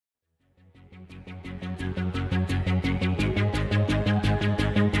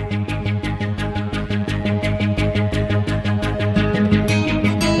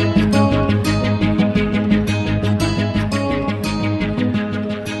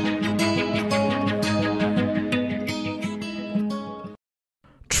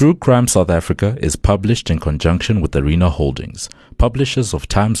True Crime South Africa is published in conjunction with Arena Holdings, publishers of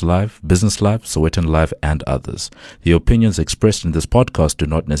Times Live, Business Live, Sowetan Live, and others. The opinions expressed in this podcast do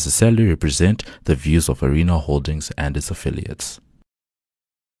not necessarily represent the views of Arena Holdings and its affiliates.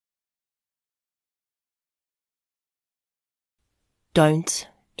 Don't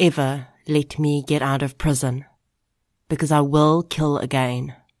ever let me get out of prison, because I will kill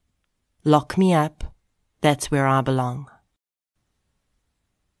again. Lock me up, that's where I belong.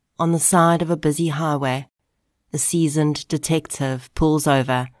 On the side of a busy highway, a seasoned detective pulls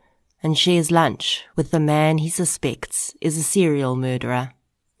over and shares lunch with the man he suspects is a serial murderer.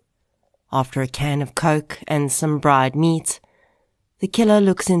 After a can of Coke and some dried meat, the killer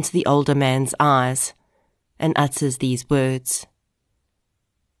looks into the older man's eyes and utters these words.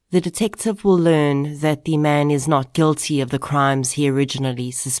 The detective will learn that the man is not guilty of the crimes he originally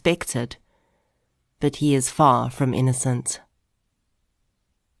suspected, but he is far from innocent.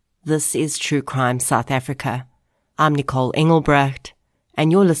 This is True Crime South Africa. I'm Nicole Engelbrecht,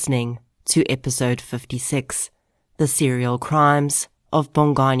 and you're listening to episode 56, The Serial Crimes of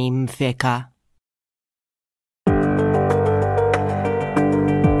Bongani Mfeka.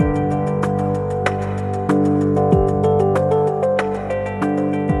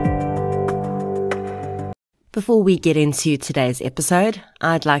 Before we get into today's episode,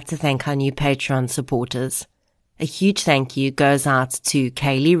 I'd like to thank our new Patreon supporters. A huge thank you goes out to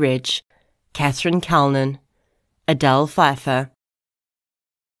Kaylee Ridge, Catherine Calnan, Adele Pfeiffer,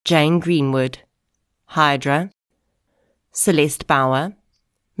 Jane Greenwood, Hydra, Celeste Bauer,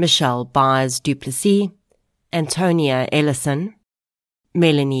 Michelle Byers Duplessis, Antonia Ellison,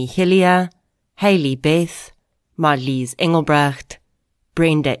 Melanie Hillier, Hayley Beth, Marlies Engelbrecht,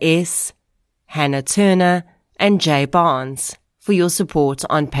 Brenda S., Hannah Turner, and Jay Barnes for your support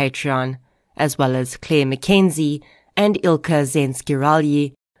on Patreon, as well as Claire McKenzie and Ilka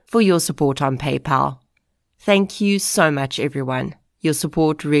Zenskiralyi for your support on PayPal. Thank you so much, everyone. Your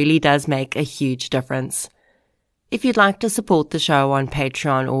support really does make a huge difference. If you'd like to support the show on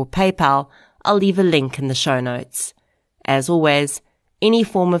Patreon or PayPal, I'll leave a link in the show notes. As always, any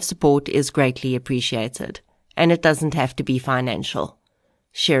form of support is greatly appreciated, and it doesn't have to be financial.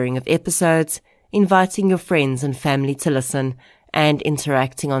 Sharing of episodes, inviting your friends and family to listen, and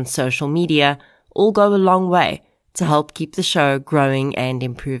interacting on social media all go a long way to help keep the show growing and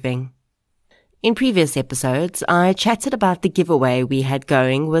improving. In previous episodes, I chatted about the giveaway we had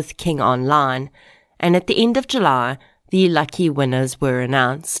going with King Online, and at the end of July, the lucky winners were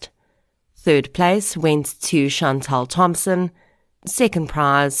announced. Third place went to Chantal Thompson, second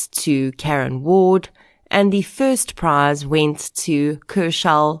prize to Karen Ward, and the first prize went to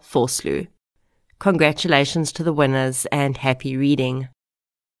Kershal Forslu. Congratulations to the winners and happy reading.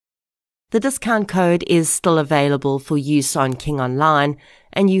 The discount code is still available for use on King Online,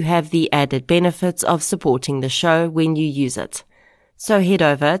 and you have the added benefits of supporting the show when you use it. So head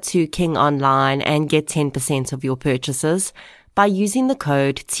over to King Online and get 10% of your purchases by using the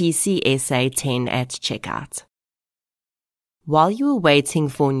code TCSA10 at checkout. While you were waiting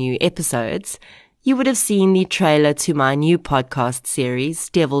for new episodes, you would have seen the trailer to my new podcast series,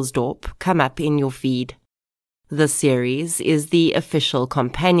 Devilsdorp, come up in your feed. This series is the official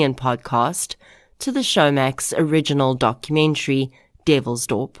companion podcast to the Showmax original documentary,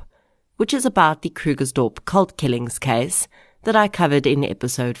 Devilsdorp, which is about the Krugersdorp cult killings case that I covered in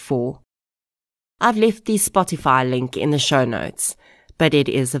episode 4. I've left the Spotify link in the show notes, but it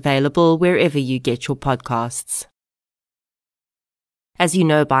is available wherever you get your podcasts. As you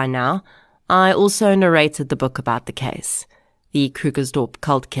know by now, I also narrated the book about the case, The Krugersdorp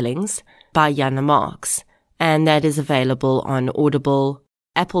Cult Killings, by Jana Marks, and that is available on Audible,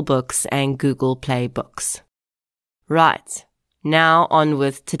 Apple Books, and Google Play Books. Right, now on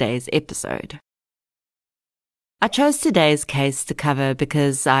with today's episode. I chose today's case to cover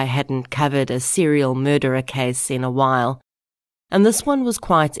because I hadn't covered a serial murderer case in a while, and this one was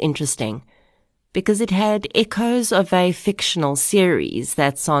quite interesting, because it had echoes of a fictional series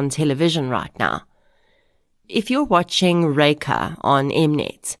that's on television right now. If you're watching Reka on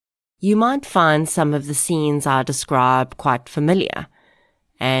Mnet, you might find some of the scenes I describe quite familiar,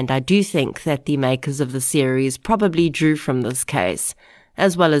 and I do think that the makers of the series probably drew from this case,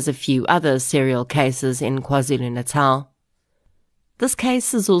 as well as a few other serial cases in KwaZulu-Natal. This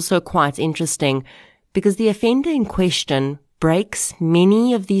case is also quite interesting because the offender in question breaks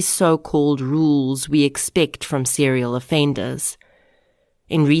many of these so-called rules we expect from serial offenders.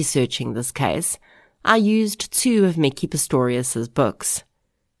 In researching this case, I used 2 of Mickey Pistorius's books,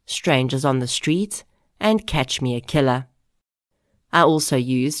 Strangers on the Street and Catch Me a Killer. I also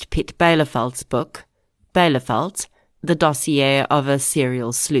used Piet Bielefeld's book, Bielefeld, the dossier of a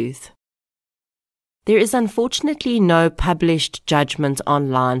serial sleuth. There is unfortunately no published judgment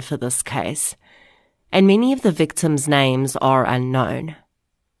online for this case, and many of the victims' names are unknown.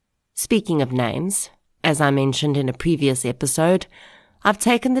 Speaking of names, as I mentioned in a previous episode, I've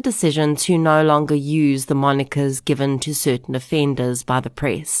taken the decision to no longer use the monikers given to certain offenders by the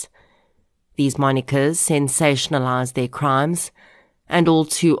press. These monikers sensationalize their crimes, and all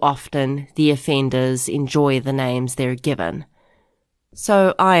too often the offenders enjoy the names they're given.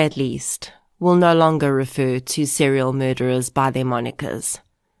 So I, at least, will no longer refer to serial murderers by their monikers.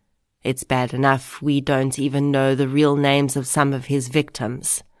 It's bad enough we don't even know the real names of some of his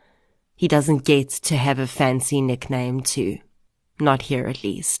victims. He doesn't get to have a fancy nickname too. Not here, at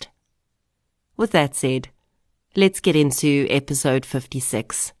least. With that said, let's get into episode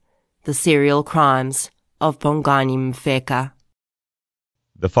 56, The Serial Crimes of Bongani Mfeka.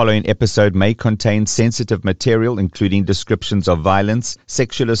 The following episode may contain sensitive material, including descriptions of violence,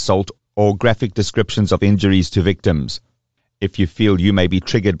 sexual assault, or graphic descriptions of injuries to victims. If you feel you may be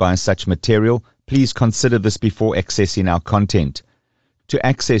triggered by such material, please consider this before accessing our content. To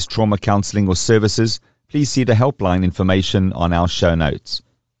access trauma counseling or services, please see the helpline information on our show notes.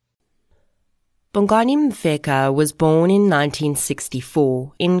 Bongani Mfeka was born in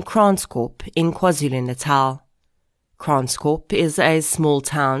 1964 in Kranskop in KwaZulu-Natal. Kranskop is a small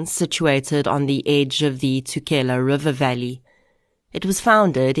town situated on the edge of the Tukela River Valley. It was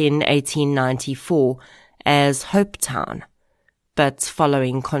founded in 1894 as Hope Town, but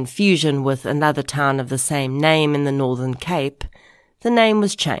following confusion with another town of the same name in the Northern Cape, the name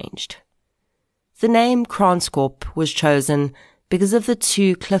was changed. The name Kranskop was chosen because of the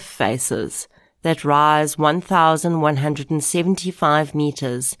two cliff faces that rise 1,175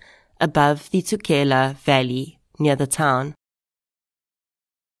 meters above the Tukela Valley near the town.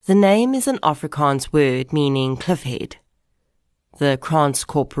 The name is an Afrikaans word meaning cliffhead. The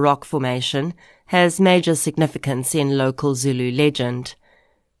Kranskop rock formation has major significance in local Zulu legend.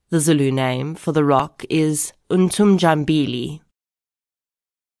 The Zulu name for the rock is Untumjambili.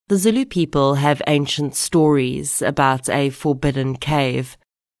 The Zulu people have ancient stories about a forbidden cave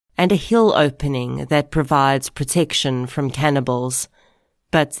and a hill opening that provides protection from cannibals,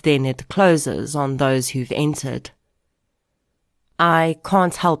 but then it closes on those who've entered. I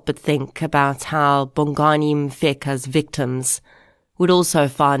can't help but think about how Bongani Mfeka's victims would also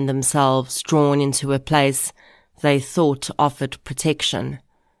find themselves drawn into a place they thought offered protection,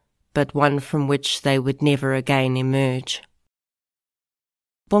 but one from which they would never again emerge.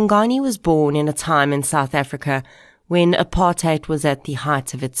 Bongani was born in a time in South Africa when apartheid was at the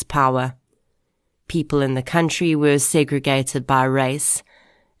height of its power. People in the country were segregated by race,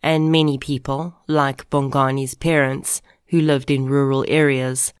 and many people, like Bongani's parents, who lived in rural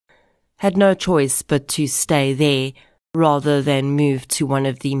areas, had no choice but to stay there rather than move to one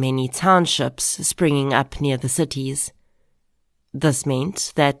of the many townships springing up near the cities. This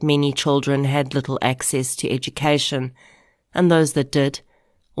meant that many children had little access to education, and those that did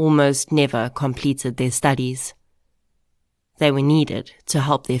almost never completed their studies. They were needed to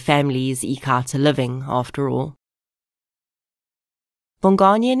help their families eke out a living, after all.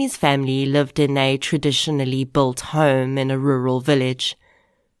 Bongani and his family lived in a traditionally built home in a rural village.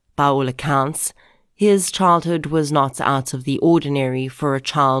 By all accounts, his childhood was not out of the ordinary for a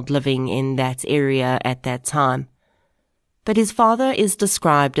child living in that area at that time. But his father is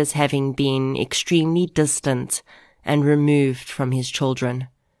described as having been extremely distant and removed from his children.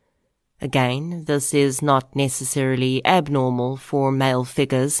 Again, this is not necessarily abnormal for male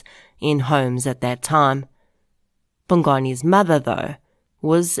figures in homes at that time. Bongani's mother, though,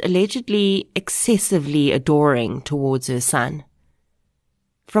 was allegedly excessively adoring towards her son.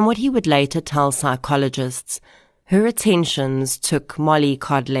 From what he would later tell psychologists, her attentions took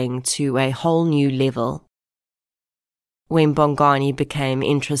mollycoddling to a whole new level. When Bongani became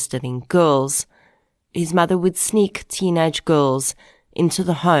interested in girls, his mother would sneak teenage girls into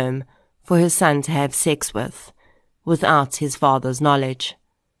the home for her son to have sex with, without his father's knowledge.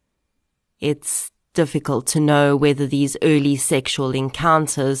 It's difficult to know whether these early sexual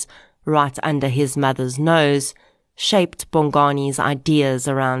encounters, right under his mother's nose, shaped Bongani's ideas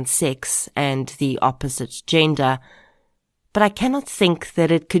around sex and the opposite gender, but I cannot think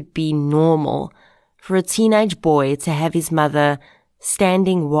that it could be normal for a teenage boy to have his mother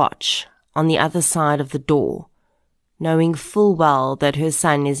standing watch on the other side of the door, knowing full well that her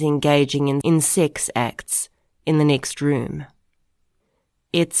son is engaging in sex acts in the next room.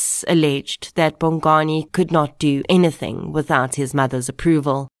 It's alleged that Bongani could not do anything without his mother's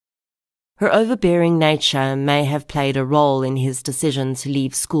approval. Her overbearing nature may have played a role in his decision to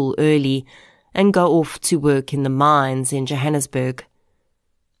leave school early and go off to work in the mines in Johannesburg.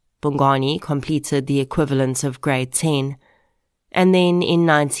 Bongani completed the equivalent of grade 10, and then in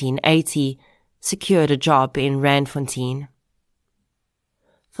 1980 secured a job in Randfontein.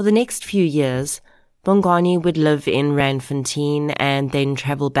 For the next few years, Bongani would live in Randfontein and then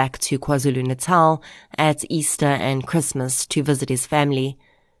travel back to KwaZulu-Natal at Easter and Christmas to visit his family.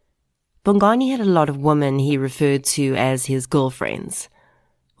 Bongani had a lot of women he referred to as his girlfriends.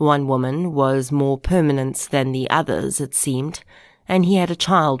 One woman was more permanent than the others, it seemed, and he had a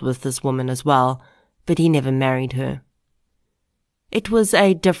child with this woman as well, but he never married her. It was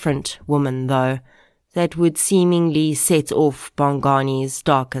a different woman, though, that would seemingly set off Bongani's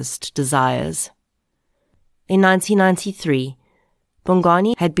darkest desires. In 1993,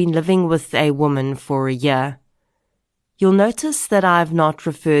 Bongani had been living with a woman for a year. You'll notice that I've not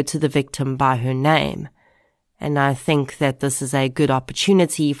referred to the victim by her name, and I think that this is a good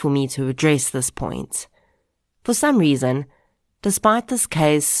opportunity for me to address this point. For some reason, despite this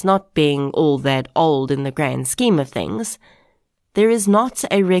case not being all that old in the grand scheme of things, there is not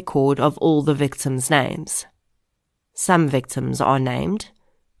a record of all the victims' names. Some victims are named,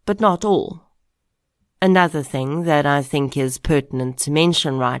 but not all. Another thing that I think is pertinent to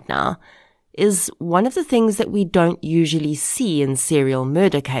mention right now is one of the things that we don't usually see in serial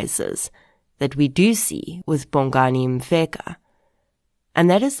murder cases that we do see with Bongani Mfeka, and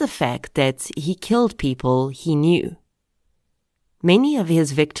that is the fact that he killed people he knew. Many of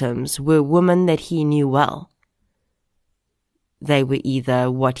his victims were women that he knew well. They were either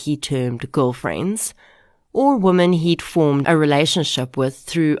what he termed girlfriends, or women he'd formed a relationship with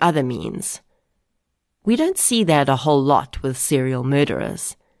through other means. We don't see that a whole lot with serial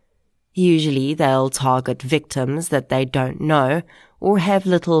murderers. Usually they'll target victims that they don't know or have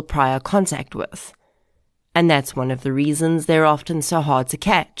little prior contact with. And that's one of the reasons they're often so hard to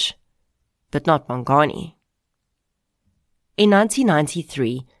catch. But not Bongani. In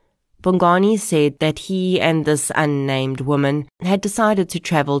 1993, Bongani said that he and this unnamed woman had decided to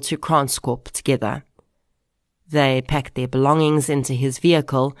travel to Kranskop together. They packed their belongings into his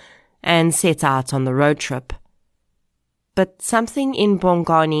vehicle and set out on the road trip. But something in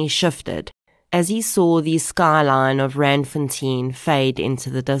Bongani shifted as he saw the skyline of Randfontein fade into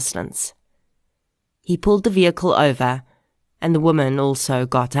the distance. He pulled the vehicle over, and the woman also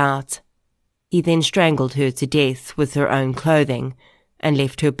got out. He then strangled her to death with her own clothing and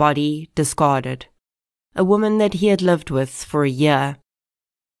left her body discarded. A woman that he had lived with for a year,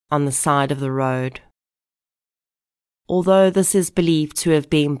 on the side of the road. Although this is believed to have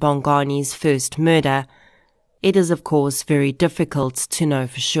been Bongani's first murder, it is of course very difficult to know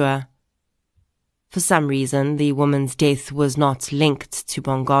for sure. For some reason, the woman's death was not linked to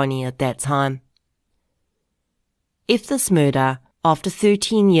Bongani at that time. If this murder, after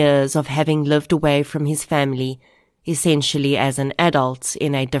 13 years of having lived away from his family, essentially as an adult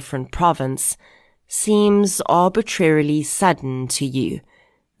in a different province, seems arbitrarily sudden to you,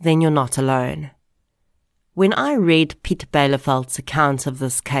 then you're not alone. When I read Piet Bijleveld's account of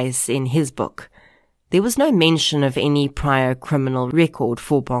this case in his book, there was no mention of any prior criminal record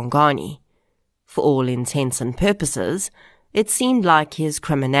for Bongani. For all intents and purposes, it seemed like his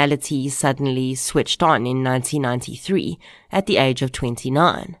criminality suddenly switched on in 1993 at the age of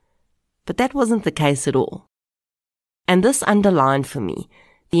 29. But that wasn't the case at all. And this underlined for me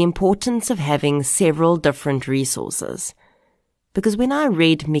the importance of having several different resources. Because when I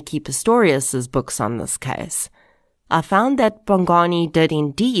read Mickey Pistorius's books on this case, I found that Bongani did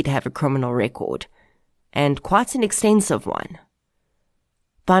indeed have a criminal record, and quite an extensive one.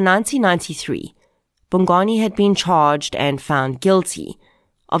 By 1993, Bongani had been charged and found guilty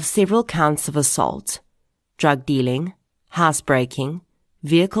of several counts of assault, drug dealing, housebreaking,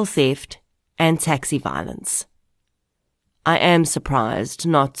 vehicle theft, and taxi violence. I am surprised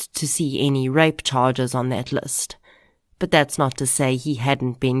not to see any rape charges on that list, but that's not to say he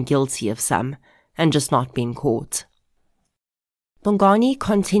hadn't been guilty of some and just not been caught. Bongani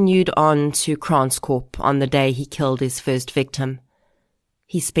continued on to Kranskop on the day he killed his first victim.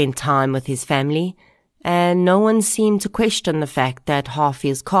 He spent time with his family, and no one seemed to question the fact that half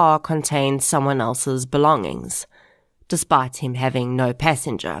his car contained someone else's belongings, despite him having no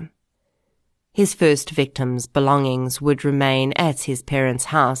passenger. His first victim's belongings would remain at his parents'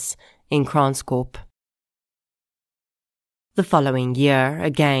 house in Kranskop. The following year,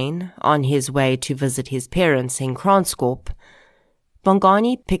 again, on his way to visit his parents in Kranskop,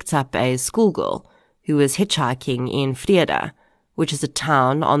 Bongani picked up a schoolgirl who was hitchhiking in Vrede, which is a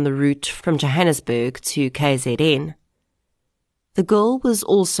town on the route from Johannesburg to KZN. The girl was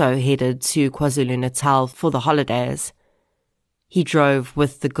also headed to KwaZulu-Natal for the holidays. He drove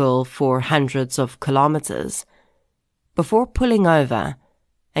with the girl for hundreds of kilometers before pulling over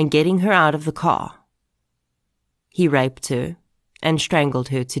and getting her out of the car. He raped her and strangled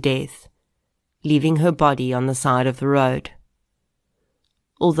her to death, leaving her body on the side of the road.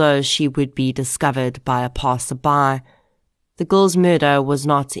 Although she would be discovered by a passerby, the girl's murder was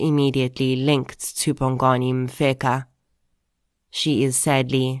not immediately linked to Bongani Mfeka. She is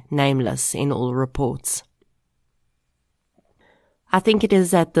sadly nameless in all reports. I think it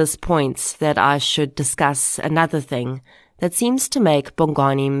is at this point that I should discuss another thing that seems to make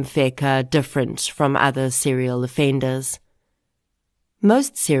Bongani Mfeka different from other serial offenders.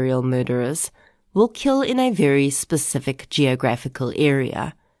 Most serial murderers will kill in a very specific geographical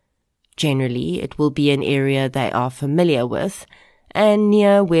area. Generally, it will be an area they are familiar with and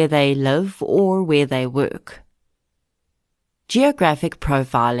near where they live or where they work. Geographic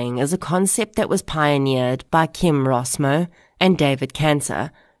profiling is a concept that was pioneered by Kim Rossmo and David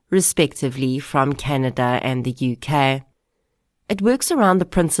Cantor, respectively from Canada and the UK. It works around the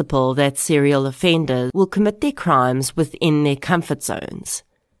principle that serial offenders will commit their crimes within their comfort zones.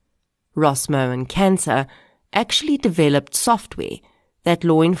 Rossmo and Cantor actually developed software that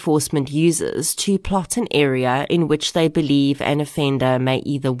law enforcement uses to plot an area in which they believe an offender may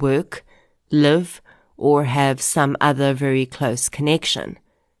either work, live, or have some other very close connection,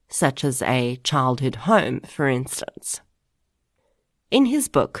 such as a childhood home, for instance. In his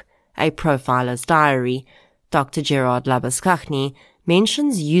book, A Profiler's Diary, Dr. Gerard Labuschagne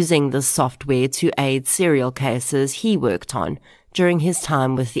mentions using this software to aid serial cases he worked on during his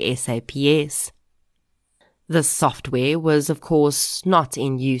time with the SAPS. This software was, of course, not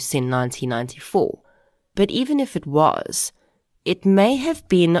in use in 1994, but even if it was, it may have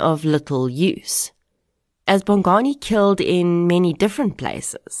been of little use, as Bongani killed in many different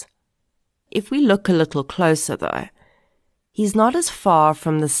places. If we look a little closer, though, he's not as far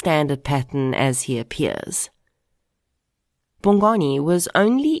from the standard pattern as he appears. Bongani was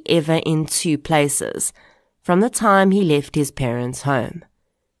only ever in 2 places from the time he left his parents' home.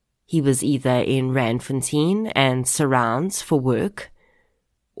 He was either in Randfontein and surrounds for work,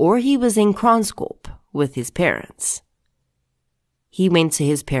 or he was in Kranskop with his parents. He went to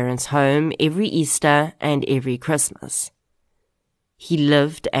his parents' home every Easter and every Christmas. He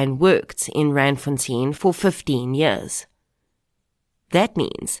lived and worked in Randfontein for 15 years. That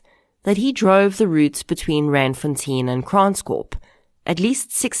means that he drove the route between Randfontein and Kranskop at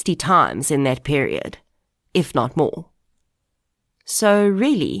least 60 times in that period, if not more. So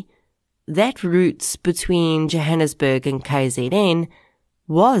really, that route between Johannesburg and KZN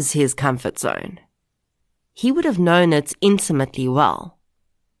was his comfort zone. He would have known it intimately well.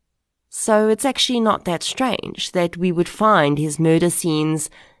 So it's actually not that strange that we would find his murder scenes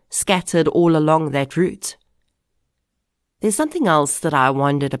scattered all along that route. There's something else that I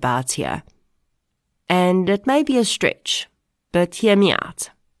wondered about here, and it may be a stretch, but hear me out.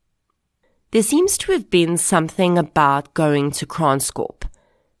 There seems to have been something about going to Kranskop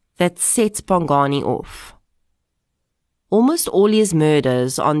that set Bongani off. Almost all his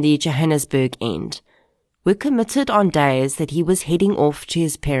murders on the Johannesburg end were committed on days that he was heading off to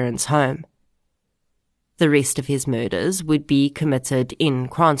his parents' home. The rest of his murders would be committed in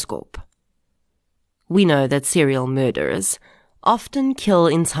Kranskop. We know that serial murderers often kill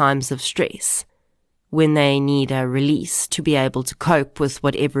in times of stress, when they need a release to be able to cope with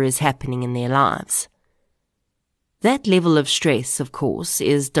whatever is happening in their lives. That level of stress, of course,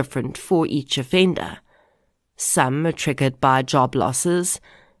 is different for each offender. Some are triggered by job losses,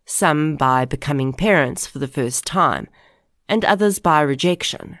 some by becoming parents for the first time, and others by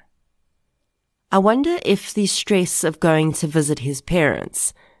rejection. I wonder if the stress of going to visit his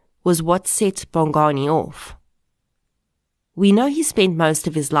parents was what set Bongani off. We know he spent most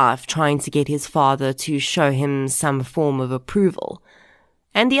of his life trying to get his father to show him some form of approval,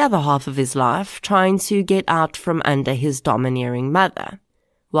 and the other half of his life trying to get out from under his domineering mother,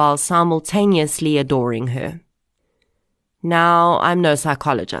 while simultaneously adoring her. Now, I'm no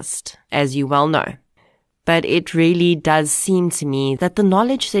psychologist, as you well know, but it really does seem to me that the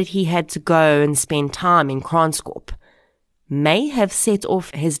knowledge that he had to go and spend time in Kranskop may have set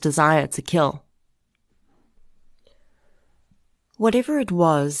off his desire to kill. Whatever it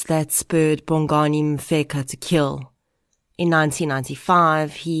was that spurred Bongani Mfeka to kill, in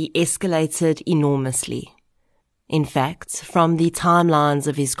 1995 he escalated enormously. In fact, from the timelines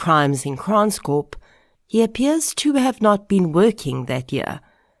of his crimes in Kranskop, he appears to have not been working that year,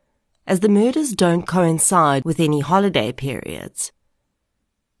 as the murders don't coincide with any holiday periods.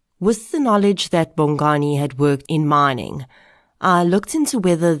 With the knowledge that Bongani had worked in mining, I looked into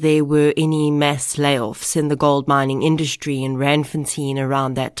whether there were any mass layoffs in the gold mining industry in Randfontein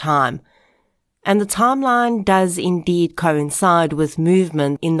around that time, and the timeline does indeed coincide with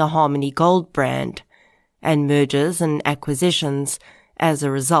movement in the Harmony Gold brand, and mergers and acquisitions as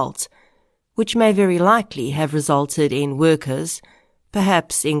a result, which may very likely have resulted in workers,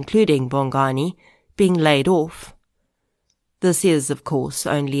 perhaps including Bongani, being laid off. This is, of course,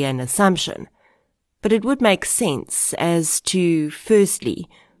 only an assumption, but it would make sense as to, firstly,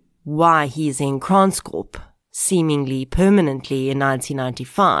 why he's in Kranskorp, seemingly permanently in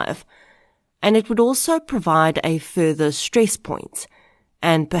 1995, and it would also provide a further stress point,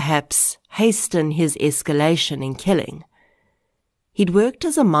 and perhaps hasten his escalation in killing. He'd worked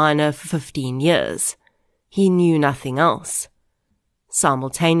as a miner for 15 years. He knew nothing else.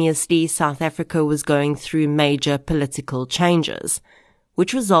 Simultaneously, South Africa was going through major political changes,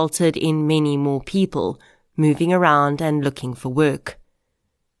 which resulted in many more people moving around and looking for work.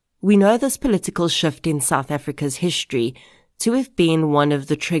 We know this political shift in South Africa's history to have been one of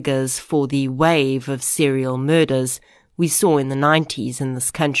the triggers for the wave of serial murders we saw in the 90s in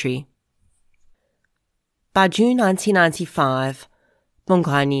this country. By June 1995,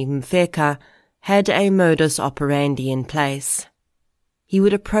 Bongani Mfeka had a modus operandi in place. He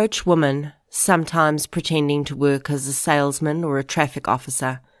would approach women, sometimes pretending to work as a salesman or a traffic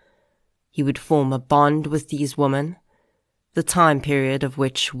officer. He would form a bond with these women, the time period of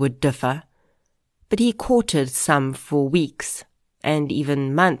which would differ, but he courted some for weeks and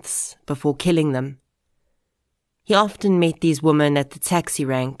even months before killing them. He often met these women at the taxi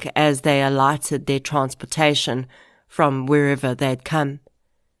rank as they alighted their transportation from wherever they'd come.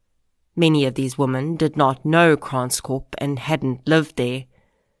 Many of these women did not know Kranskorp and hadn't lived there.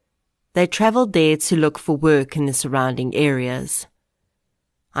 They travelled there to look for work in the surrounding areas.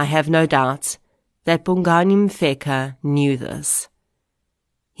 I have no doubt that Bongani Mfeka knew this.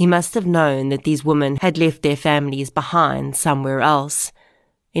 He must have known that these women had left their families behind somewhere else.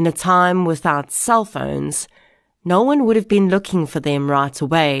 In a time without cell phones, no one would have been looking for them right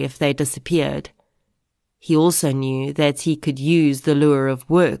away if they disappeared. He also knew that he could use the lure of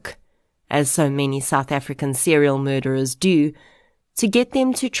work, as so many South African serial murderers do, to get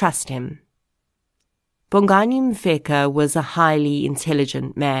them to trust him. Bongani Mfeka was a highly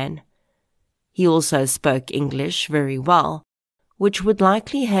intelligent man. He also spoke English very well, which would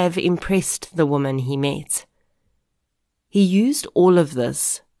likely have impressed the woman he met. He used all of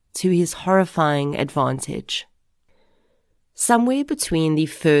this to his horrifying advantage. Somewhere between the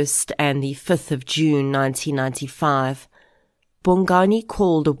 1st and the 5th of June 1995, Bongani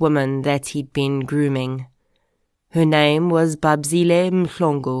called a woman that he'd been grooming. Her name was Babzile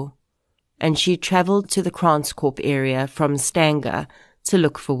Mhlongo, and she travelled to the Kranskorp area from Stanger to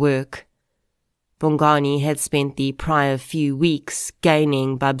look for work. Bongani had spent the prior few weeks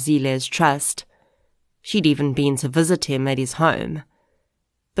gaining Babzile's trust. She'd even been to visit him at his home.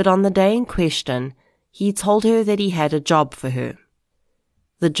 But on the day in question, he told her that he had a job for her.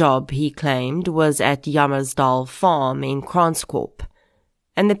 The job, he claimed, was at Yammersdal Farm in Kranskorp,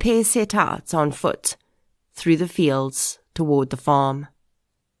 and the pair set out on foot, through the fields toward the farm.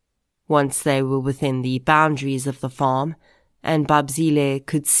 Once they were within the boundaries of the farm, and Babzile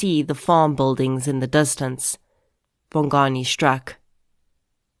could see the farm buildings in the distance, Bongani struck.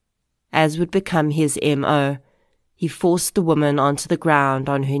 As would become his M.O., he forced the woman onto the ground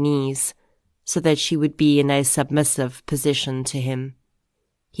on her knees, so that she would be in a submissive position to him.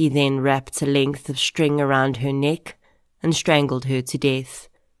 He then wrapped a length of string around her neck and strangled her to death,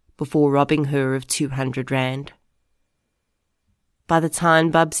 before robbing her of 200 rand. By the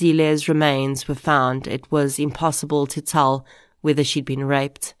time Babzile's remains were found, it was impossible to tell whether she'd been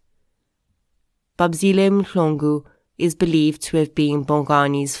raped. Babzile Mhlongo is believed to have been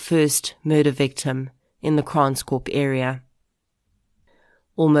Bongani's first murder victim in the Kranskorp area.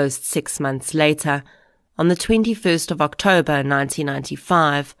 Almost 6 months later, on the 21st of October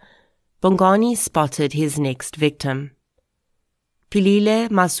 1995, Bongani spotted his next victim. Pilile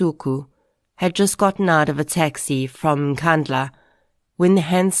Masuku had just gotten out of a taxi from Nkandla when the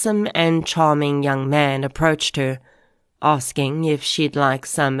handsome and charming young man approached her, asking if she'd like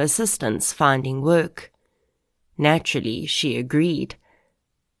some assistance finding work. Naturally, she agreed,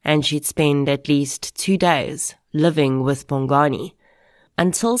 and she'd spend at least 2 days living with Bongani,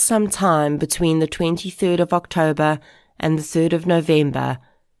 until some time between the 23rd of October and the 3rd of November,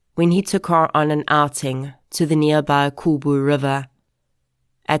 when he took her on an outing to the nearby Kubu River.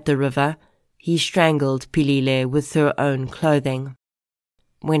 At the river, he strangled Pilile with her own clothing.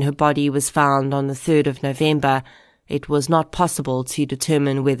 When her body was found on the 3rd of November, it was not possible to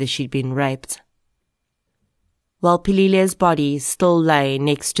determine whether she'd been raped. While Pilile's body still lay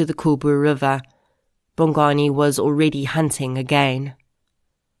next to the Kubu River, Bongani was already hunting again.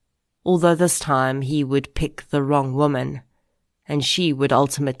 Although this time he would pick the wrong woman, and she would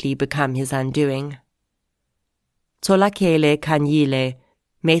ultimately become his undoing. Tolakele Kanyile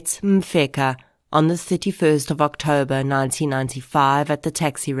met Mfeka on the 31st of October 1995 at the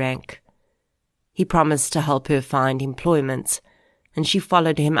taxi rank. He promised to help her find employment, and she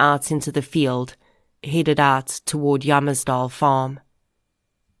followed him out into the field, headed out toward Yammersdal farm.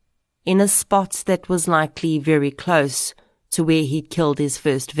 In a spot that was likely very close to where he'd killed his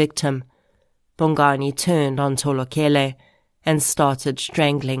first victim, Bongani turned on Tolakele and started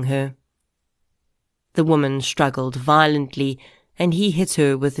strangling her. The woman struggled violently, and he hit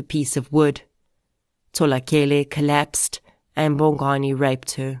her with a piece of wood. Tolakele collapsed, and Bongani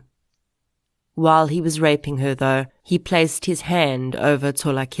raped her. While he was raping her, though, he placed his hand over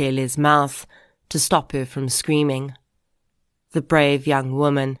Tolakele's mouth to stop her from screaming. The brave young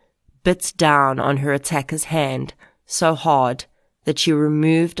woman bit down on her attacker's hand so hard that she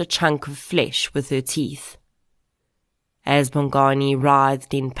removed a chunk of flesh with her teeth. As Bongani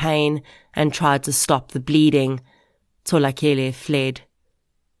writhed in pain and tried to stop the bleeding, Tolakele fled.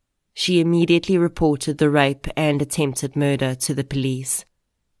 She immediately reported the rape and attempted murder to the police.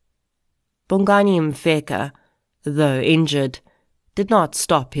 Bongani Mfeka, though injured, did not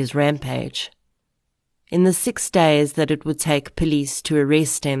stop his rampage. In the 6 days that it would take police to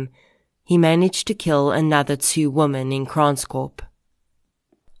arrest him, he managed to kill another 2 women in Kranskop.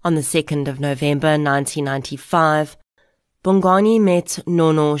 On the 2nd of November 1995, Bongani met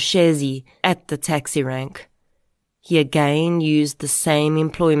Nono Shezi at the taxi rank. He again used the same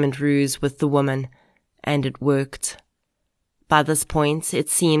employment ruse with the woman, and it worked. By this point, it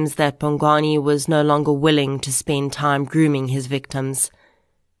seems that Bongani was no longer willing to spend time grooming his victims.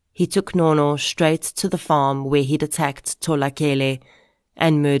 He took Nono straight to the farm where he'd attacked Tolakele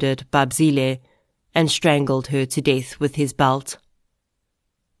and murdered Babzile and strangled her to death with his belt.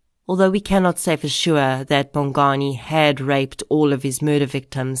 Although we cannot say for sure that Bongani had raped all of his murder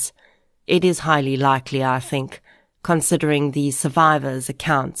victims, it is highly likely, I think, considering the survivors'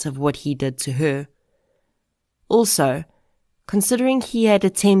 accounts of what he did to her. Also, considering he had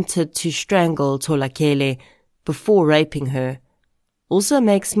attempted to strangle Tolakele before raping her, also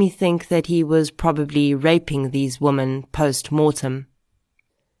makes me think that he was probably raping these women post-mortem.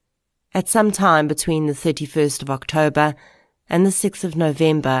 At some time between the 31st of October and the 6th of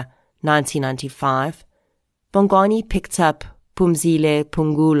November 1995, Bongani picked up Phumzile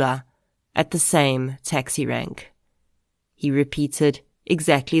Phungula at the same taxi rank. He repeated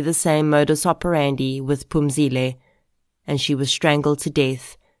exactly the same modus operandi with Phumzile, and she was strangled to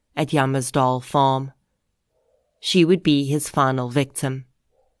death at Yammersdal farm. She would be his final victim.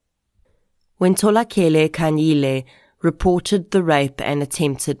 When Tolakele Kanyile reported the rape and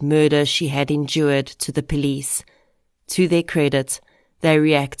attempted murder she had endured to the police, to their credit, they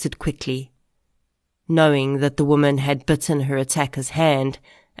reacted quickly. Knowing that the woman had bitten her attacker's hand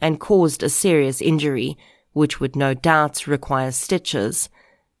and caused a serious injury, which would no doubt require stitches,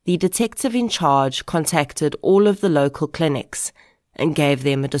 the detective in charge contacted all of the local clinics and gave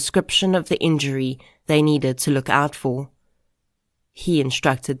them a description of the injury they needed to look out for. He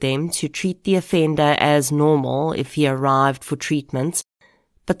instructed them to treat the offender as normal if he arrived for treatment,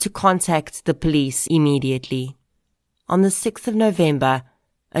 but to contact the police immediately. On the 6th of November,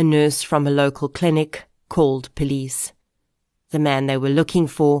 a nurse from a local clinic called police. The man they were looking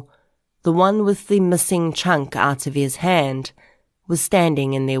for, the one with the missing chunk out of his hand, was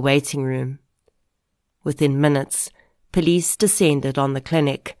standing in their waiting room. Within minutes, police descended on the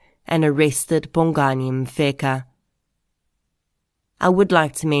clinic and arrested Bongani Mfeka. I would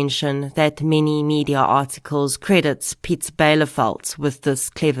like to mention that many media articles credit Piet Bielefeld with this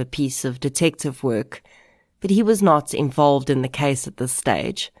clever piece of detective work, but he was not involved in the case at this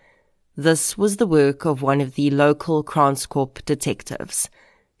stage. This was the work of one of the local Kranskop detectives,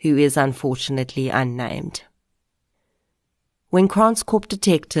 who is unfortunately unnamed. When Kranskop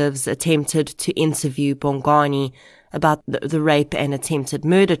detectives attempted to interview Bongani about the rape and attempted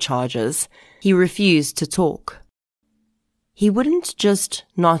murder charges, he refused to talk. He wouldn't just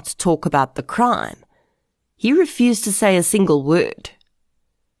not talk about the crime. He refused to say a single word.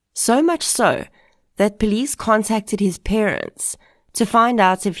 So much so that police contacted his parents to find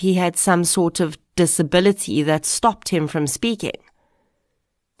out if he had some sort of disability that stopped him from speaking.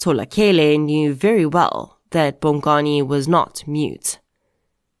 Tolakele knew very well that Bongani was not mute.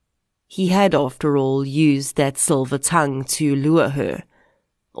 He had, after all, used that silver tongue to lure her,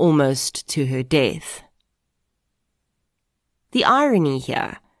 almost to her death. The irony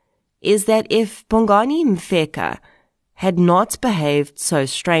here is that if Bongani Mfeka had not behaved so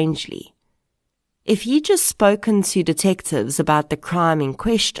strangely, if he'd just spoken to detectives about the crime in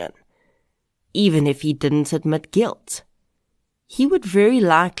question, even if he didn't admit guilt, he would very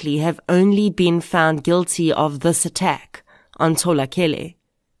likely have only been found guilty of this attack on Tholakele.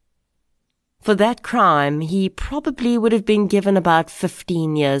 For that crime, he probably would have been given about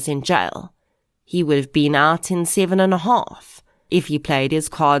 15 years in jail. He would have been out in 7.5 if he played his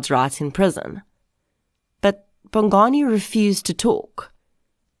cards right in prison. But Bongani refused to talk,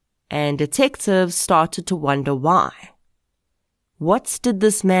 and detectives started to wonder why. What did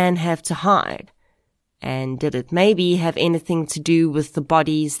this man have to hide? And did it maybe have anything to do with the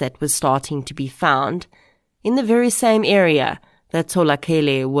bodies that were starting to be found in the very same area that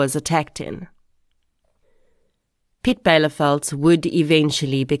Tholakele was attacked in? Piet Bielefeld would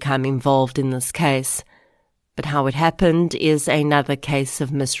eventually become involved in this case, but how it happened is another case of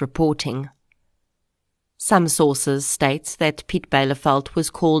misreporting. Some sources state that Piet Bielefeld was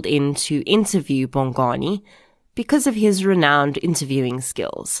called in to interview Bongani because of his renowned interviewing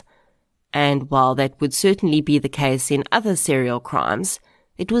skills, and while that would certainly be the case in other serial crimes,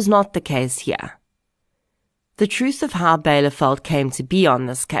 it was not the case here. The truth of how Bielefeld came to be on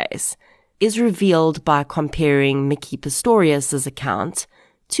this case is revealed by comparing Mickey Pistorius' account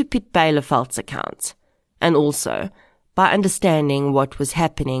to Piet Bielefeld's account, and also by understanding what was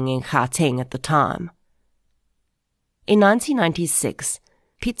happening in Gauteng at the time. In 1996,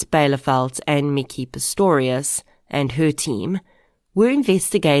 Piet Bielefeld and Mickey Pistorius and her team were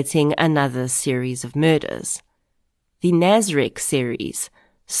investigating another series of murders. The Nasrec series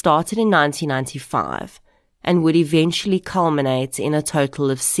started in 1995 and would eventually culminate in a total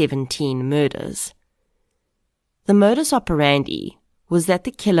of 17 murders. The modus operandi was that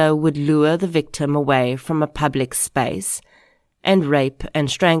the killer would lure the victim away from a public space and rape and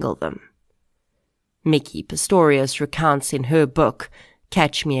strangle them. Mickey Pistorius recounts in her book,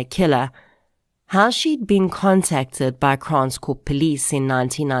 Catch Me a Killer, how she'd been contacted by Kranskorp police in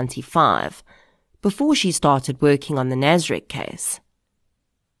 1995 before she started working on the Nasrec case.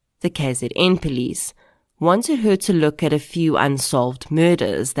 The KZN police wanted her to look at a few unsolved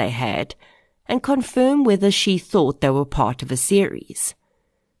murders they had and confirm whether she thought they were part of a series.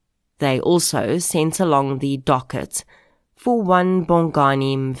 They also sent along the docket for one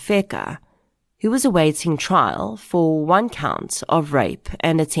Bongani Mfeka, who was awaiting trial for 1 count of rape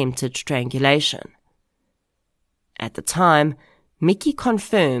and attempted strangulation. At the time, Mickey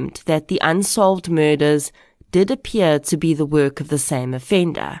confirmed that the unsolved murders did appear to be the work of the same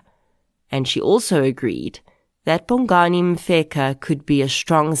offender, and she also agreed that Bongani Mfeka could be a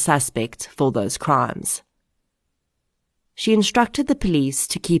strong suspect for those crimes. She instructed the police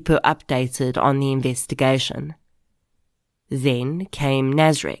to keep her updated on the investigation. Then came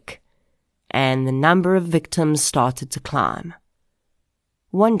Nasrec, and the number of victims started to climb.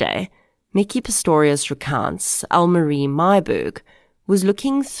 One day, Mickey Pistorius recounts Elmarie Myburg was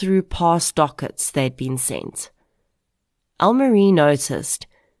looking through past dockets they'd been sent. Elmarie noticed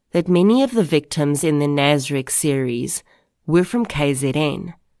that many of the victims in the Nasrec series were from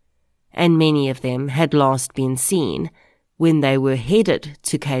KZN, and many of them had last been seen when they were headed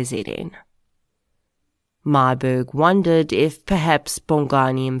to KZN. Myburg wondered if perhaps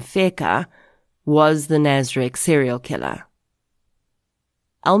Bongani Mfeka was the Nasrec serial killer.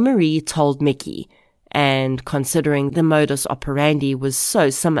 Elmarie told Mickey, and considering the modus operandi was so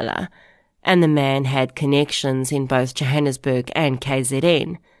similar, and the man had connections in both Johannesburg and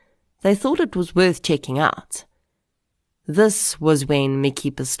KZN, they thought it was worth checking out. This was when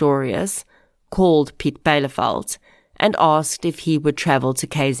Mickey Pistorius called Piet Bielefeld and asked if he would travel to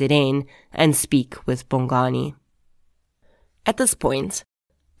KZN and speak with Bongani. At this point,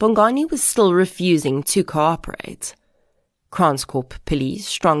 Bongani was still refusing to cooperate. Kranskorp police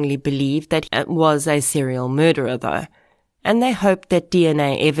strongly believed that it was a serial murderer, though, and they hoped that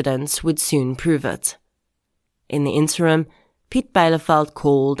DNA evidence would soon prove it. In the interim, Piet Bielefeld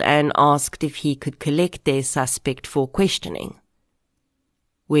called and asked if he could collect their suspect for questioning.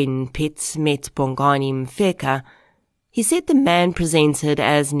 When Piet met Bongani Mfeka, he said the man presented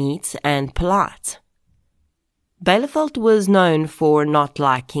as neat and polite. Bielefeld was known for not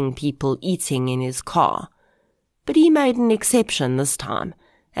liking people eating in his car, but he made an exception this time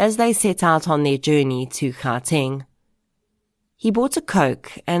as they set out on their journey to Gauteng. He bought a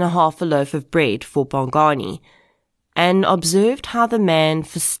Coke and half a loaf of bread for Bongani and observed how the man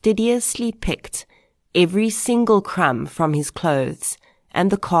fastidiously picked every single crumb from his clothes and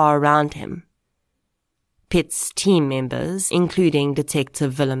the car around him. Piet's team members, including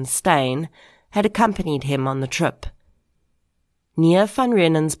Detective Willem Steyn, had accompanied him on the trip. Near Van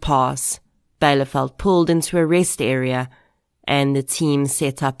Rennen's Pass, Bielefeld pulled into a rest area and the team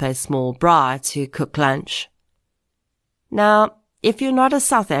set up a small braai to cook lunch. Now, if you're not a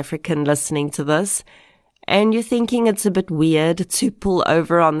South African listening to this, and you're thinking it's a bit weird to pull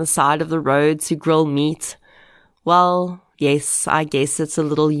over on the side of the road to grill meat, well, yes, I guess it's a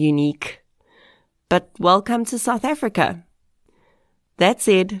little unique. But welcome to South Africa. That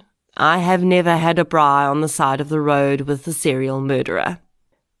said, I have never had a braai on the side of the road with a serial murderer.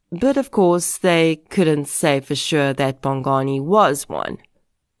 But of course, they couldn't say for sure that Bongani was one.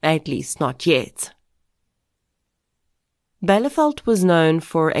 At least not yet. Bielefeld was known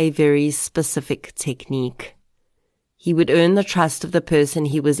for a very specific technique. He would earn the trust of the person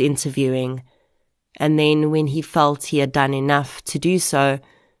he was interviewing, and then when he felt he had done enough to do so,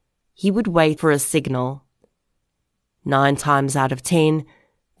 he would wait for a signal. 9 times out of 10,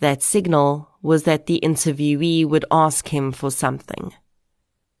 that signal was that the interviewee would ask him for something.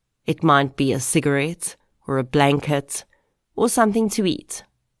 It might be a cigarette, or a blanket, or something to eat.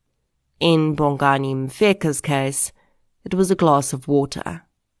 In Bongani Mfeka's case, it was a glass of water.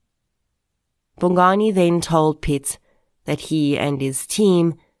 Bongani then told Piet that he and his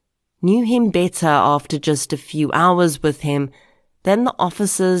team knew him better after just a few hours with him than the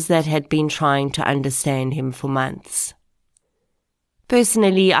officers that had been trying to understand him for months.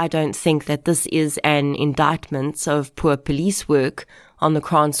 Personally, I don't think that this is an indictment of poor police work on the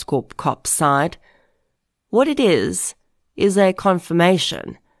Kranskop cops' side. What it is a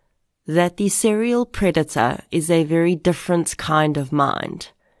confirmation that the serial predator is a very different kind of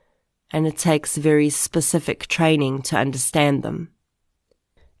mind, and it takes very specific training to understand them.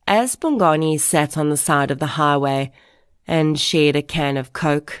 As Bongani sat on the side of the highway and shared a can of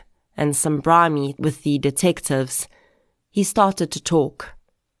Coke and some braai meat with the detectives, he started to talk.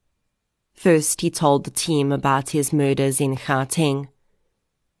 First, he told the team about his murders in Gauteng.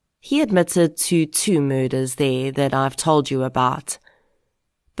 He admitted to 2 murders there that I've told you about,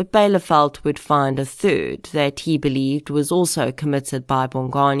 but Bielefeld would find a 3rd that he believed was also committed by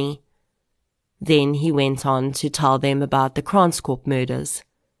Bongani. Then he went on to tell them about the Kranskop murders.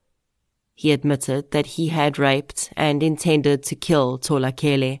 He admitted that he had raped and intended to kill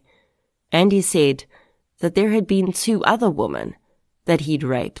Tolakele, and he said that there had been 2 other women that he'd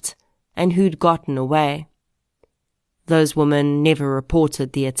raped and who'd gotten away. Those women never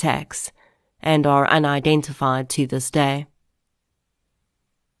reported the attacks and are unidentified to this day.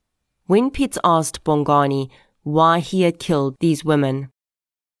 When Piet asked Bongani why he had killed these women,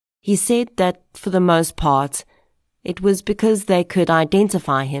 he said that for the most part it was because they could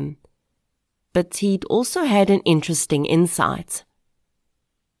identify him, but he'd also had an interesting insight.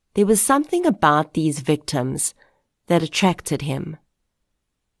 There was something about these victims that attracted him.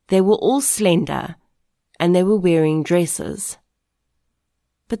 They were all slender, and they were wearing dresses.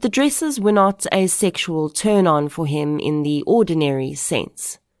 But the dresses were not a sexual turn-on for him in the ordinary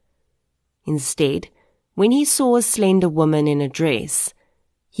sense. Instead, when he saw a slender woman in a dress,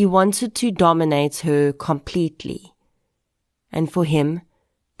 he wanted to dominate her completely. And for him,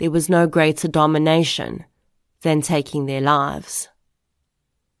 there was no greater domination than taking their lives.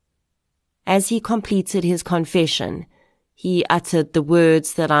 As he completed his confession, he uttered the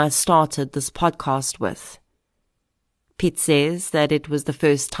words that I started this podcast with. Piet says that it was the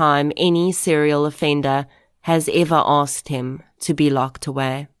first time any serial offender has ever asked him to be locked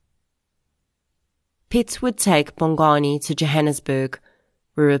away. Piet would take Bongani to Johannesburg,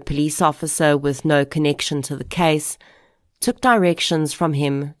 where a police officer with no connection to the case took directions from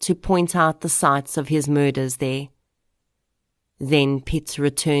him to point out the sites of his murders there. Then Piet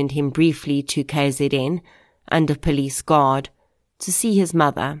returned him briefly to KZN under police guard to see his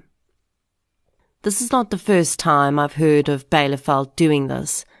mother. This is not the first time I've heard of Bielefeld doing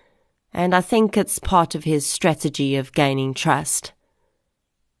this, and I think it's part of his strategy of gaining trust.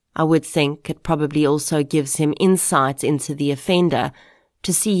 I would think it probably also gives him insight into the offender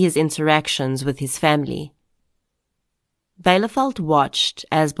to see his interactions with his family. Bielefeld watched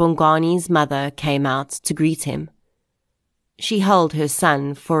as Bongani's mother came out to greet him. She held her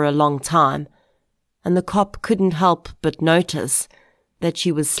son for a long time, and the cop couldn't help but notice that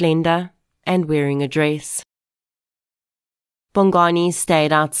she was slender and wearing a dress. Bongani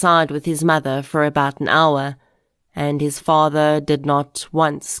stayed outside with his mother for about an hour, and his father did not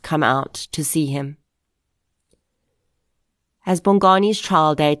once come out to see him. As Bongani's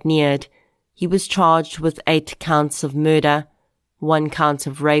trial date neared, he was charged with 8 counts of murder, 1 count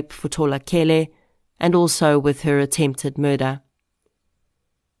of rape for Tolakele, and also with her attempted murder.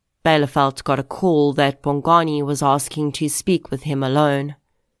 Bielefeld got a call that Bongani was asking to speak with him alone.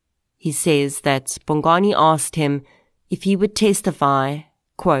 He says that Bongani asked him if he would testify,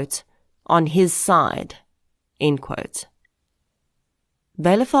 quote, on his side, end quote.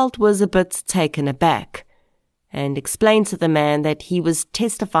 Bielefeldt was a bit taken aback and explained to the man that he was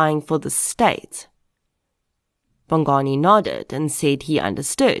testifying for the state. Bongani nodded and said he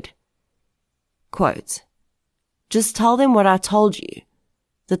understood. Quote, just tell them what I told you,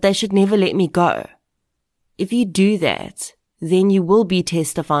 that they should never let me go. If you do that, then you will be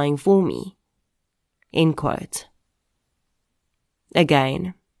testifying for me. End quote.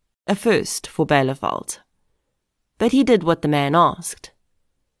 Again, a first for Bielefeldt. But he did what the man asked.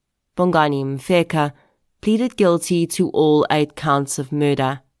 Bongani Mfeka pleaded guilty to all 8 counts of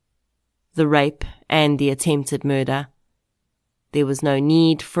murder, the rape and the attempted murder. There was no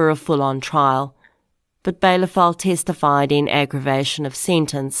need for a full-on trial, but Bielefeldt testified in aggravation of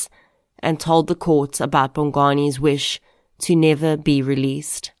sentence and told the court about Bongani's wish to never be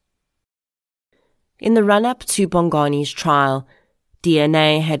released. In the run-up to Bongani's trial,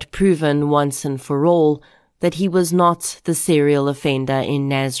 DNA had proven once and for all that he was not the serial offender in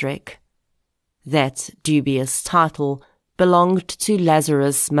Nasrec. That dubious title belonged to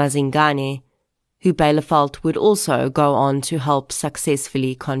Lazarus Mazingane, who Bielefeldt would also go on to help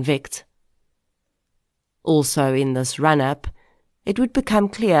successfully convict. Also in this run-up, it would become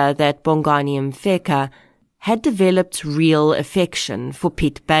clear that Bongani Mfeka had developed real affection for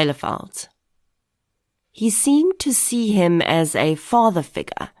Piet Bielefeldt. He seemed to see him as a father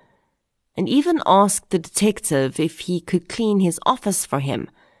figure, and even asked the detective if he could clean his office for him,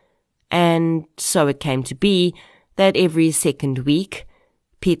 and so it came to be that every second week,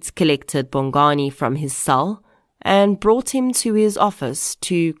 Piet collected Bongani from his cell and brought him to his office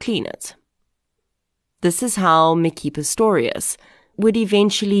to clean it. This is how Mickey Pistorius would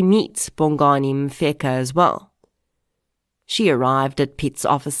eventually meet Bongani Mfeka as well. She arrived at Piet's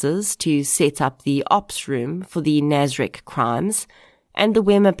offices to set up the ops room for the Nasrec crimes and the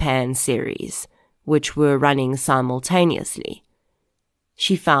Wemapan series, which were running simultaneously.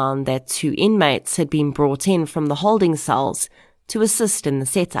 She found that 2 inmates had been brought in from the holding cells to assist in the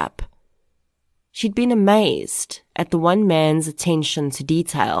setup. She'd been amazed at the one man's attention to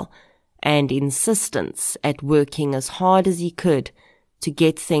detail and insistence at working as hard as he could to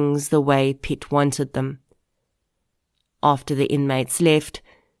get things the way Piet wanted them. After the inmates left,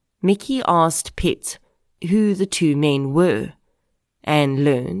 Mickey asked Piet who the 2 men were, and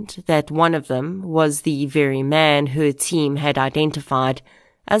learned that one of them was the very man her team had identified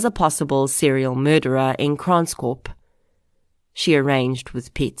as a possible serial murderer in Kranskop. She arranged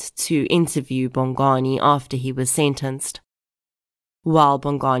with Piet to interview Bongani after he was sentenced. While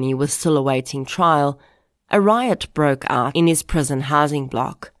Bongani was still awaiting trial, a riot broke out in his prison housing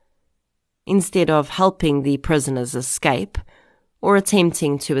block. Instead of helping the prisoners escape, or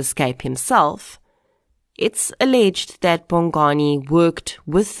attempting to escape himself, it's alleged that Bongani worked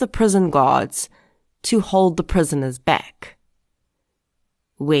with the prison guards to hold the prisoners back.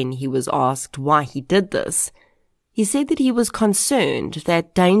 When he was asked why he did this, he said that he was concerned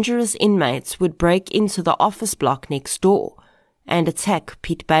that dangerous inmates would break into the office block next door and attack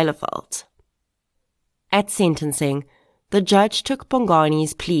Piet Bielefeldt. At sentencing, the judge took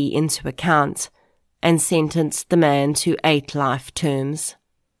Bongani's plea into account and sentenced the man to 8 life terms.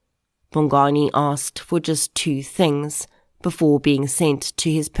 Bongani asked for just 2 things before being sent to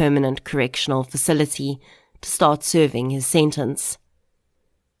his permanent correctional facility to start serving his sentence.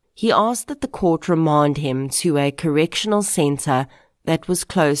 He asked that the court remand him to a correctional centre that was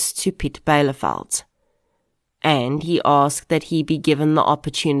close to Piet Bielefeldt, and he asked that he be given the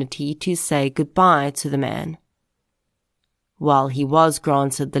opportunity to say goodbye to the man. While he was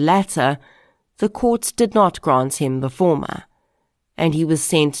granted the latter, the court did not grant him the former, and he was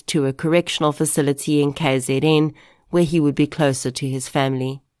sent to a correctional facility in KZN where he would be closer to his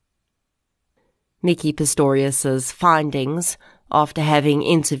family. Mickey Pistorius's findings, after having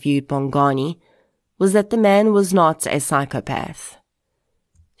interviewed Bongani, was that the man was not a psychopath.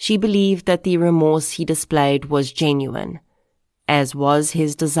 She believed that the remorse he displayed was genuine, as was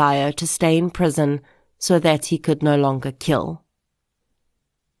his desire to stay in prison so that he could no longer kill.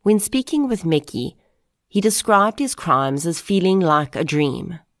 When speaking with Mickey, he described his crimes as feeling like a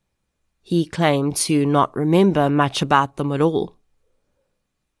dream. He claimed to not remember much about them at all.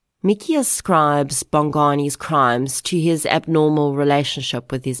 Mickey ascribes Bongani's crimes to his abnormal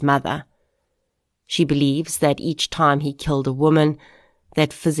relationship with his mother. She believes that each time he killed a woman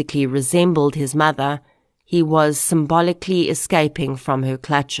that physically resembled his mother, he was symbolically escaping from her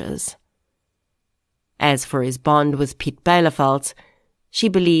clutches. As for his bond with Piet Bielefeldt, she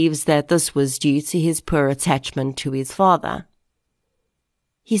believes that this was due to his poor attachment to his father.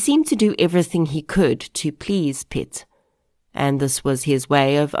 He seemed to do everything he could to please Piet, and this was his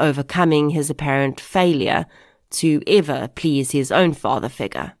way of overcoming his apparent failure to ever please his own father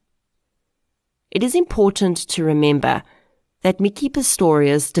figure. It is important to remember that Miki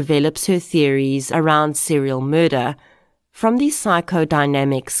Pistorius develops her theories around serial murder from the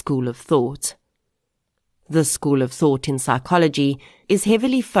psychodynamic school of thought. This school of thought in psychology is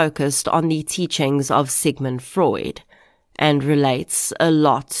heavily focused on the teachings of Sigmund Freud and relates a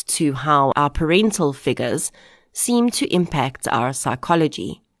lot to how our parental figures seem to impact our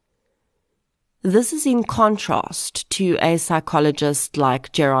psychology. This is in contrast to a psychologist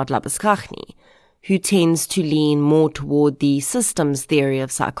like Gerard Labuschagne, who tends to lean more toward the systems theory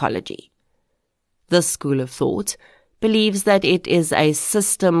of psychology. This school of thought believes that it is a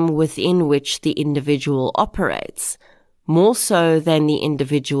system within which the individual operates, more so than the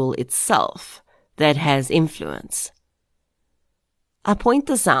individual itself, that has influence. I point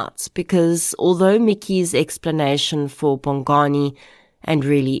this out because although Miki's explanation for Bongani and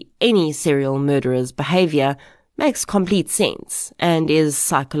really any serial murderer's behavior makes complete sense and is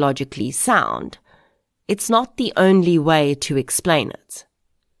psychologically sound, it's not the only way to explain it.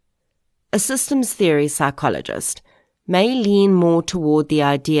 A systems theory psychologist may lean more toward the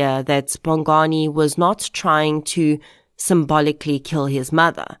idea that Bongani was not trying to symbolically kill his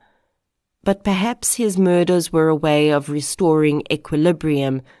mother, but perhaps his murders were a way of restoring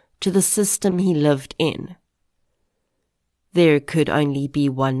equilibrium to the system he lived in. There could only be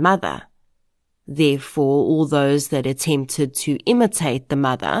one mother. Therefore, all those that attempted to imitate the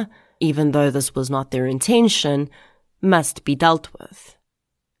mother, even though this was not their intention, must be dealt with.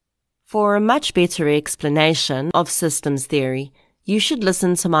 For a much better explanation of systems theory, you should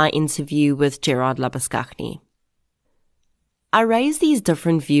listen to my interview with Gerard Labuschagne. I raise these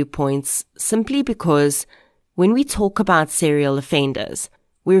different viewpoints simply because when we talk about serial offenders,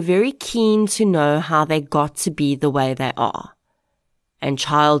 we're very keen to know how they got to be the way they are. And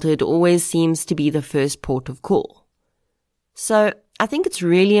childhood always seems to be the first port of call. So I think it's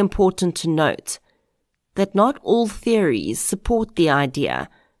really important to note that not all theories support the idea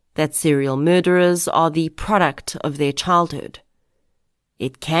that serial murderers are the product of their childhood.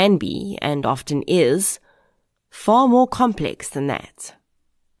 It can be, and often is, far more complex than that.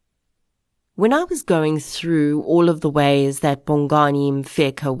 When I was going through all of the ways that Bongani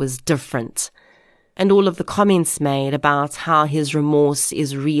Mfeka was different, and all of the comments made about how his remorse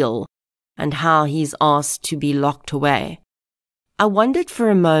is real, and how he's asked to be locked away, I wondered for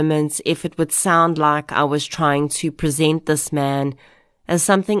a moment if it would sound like I was trying to present this man as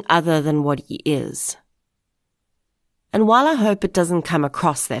something other than what he is. And while I hope it doesn't come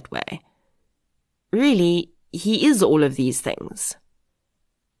across that way, really, he is all of these things.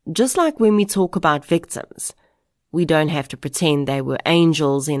 Just like when we talk about victims, we don't have to pretend they were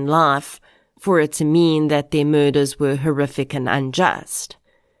angels in life for it to mean that their murders were horrific and unjust.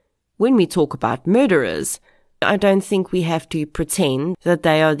 When we talk about murderers, I don't think we have to pretend that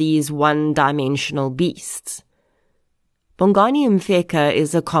they are these one-dimensional beasts. Bongani Mfeka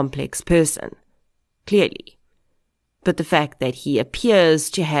is a complex person, clearly. But the fact that he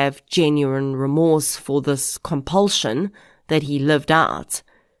appears to have genuine remorse for this compulsion that he lived out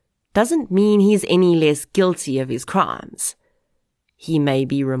doesn't mean he's any less guilty of his crimes. He may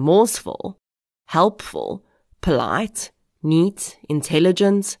be remorseful, helpful, polite, neat,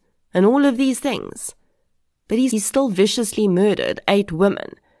 intelligent, and all of these things. But he's still viciously murdered 8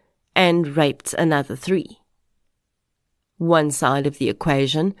 women and raped another 3. One side of the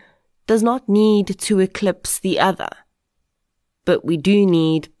equation does not need to eclipse the other, but we do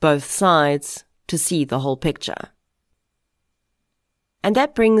need both sides to see the whole picture. And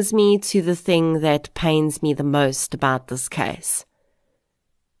that brings me to the thing that pains me the most about this case.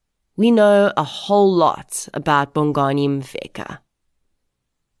 We know a whole lot about Bongani Mfeka.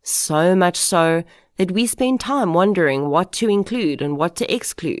 So much so that we spend time wondering what to include and what to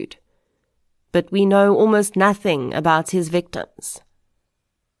exclude. But we know almost nothing about his victims.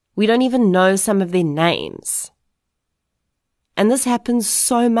 We don't even know some of their names. And this happens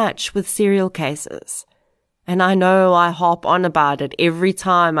so much with serial cases. And I know I harp on about it every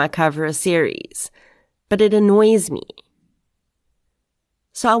time I cover a series, but it annoys me.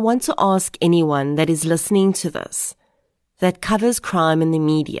 So I want to ask anyone that is listening to this, that covers crime in the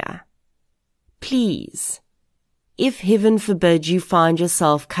media, please, if heaven forbid you find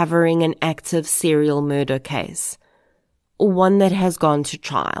yourself covering an active serial murder case, or one that has gone to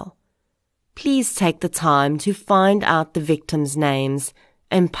trial, please take the time to find out the victims' names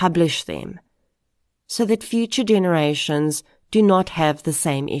and publish them, so that future generations do not have the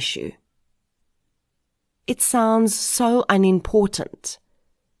same issue. It sounds so unimportant,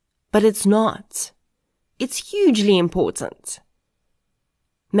 but it's not. It's hugely important.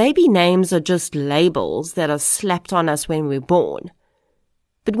 Maybe names are just labels that are slapped on us when we're born.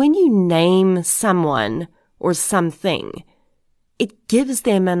 But when you name someone or something, it gives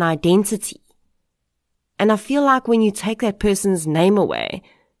them an identity. And I feel like when you take that person's name away,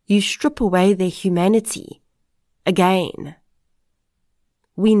 you strip away their humanity. Again.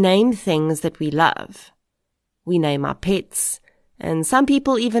 We name things that we love. We name our pets, and some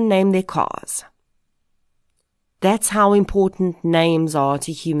people even name their cars. That's how important names are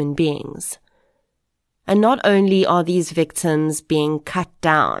to human beings. And not only are these victims being cut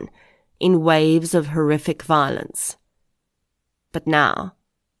down in waves of horrific violence, but now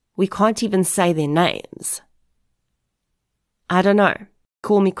we can't even say their names. I don't know,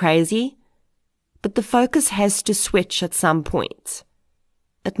 call me crazy, but the focus has to switch at some point.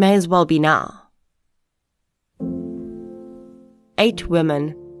 It may as well be now. 8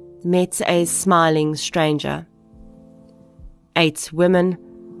 women met a smiling stranger. 8 women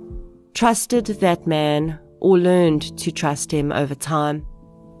trusted that man or learned to trust him over time.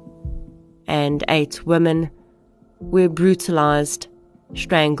 And 8 women were brutalized,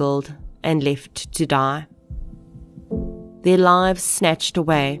 strangled, and left to die. Their lives snatched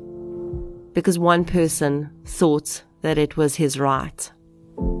away because one person thought that it was his right.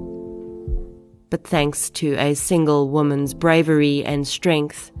 But thanks to a single woman's bravery and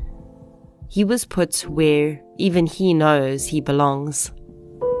strength, he was put where even he knows he belongs.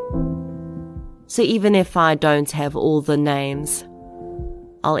 So even if I don't have all the names,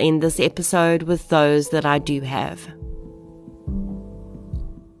 I'll end this episode with those that I do have.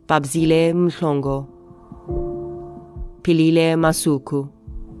 Babzile Mhlongo, Pilile Masuku,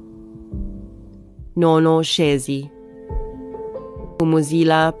 Nono Shezi,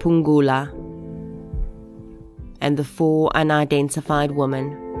 Umuzila Pungula, and the 4 unidentified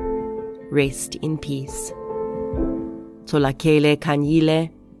women. Rest in peace. Tolakele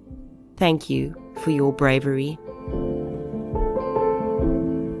Kanyile, thank you for your bravery.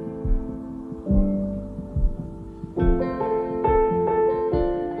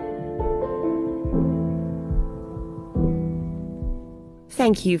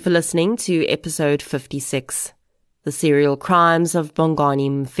 Thank you for listening to episode 56, The Serial Crimes of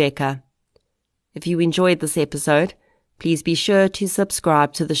Bongani Mfeka. If you enjoyed this episode, please be sure to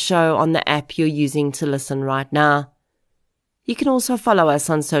subscribe to the show on the app you're using to listen right now. You can also follow us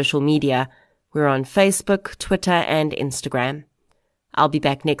on social media. We're on Facebook, Twitter, and Instagram. I'll be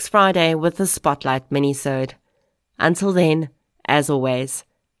back next Friday with a Spotlight minisode. Until then, as always,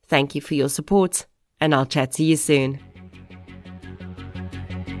 thank you for your support, and I'll chat to you soon.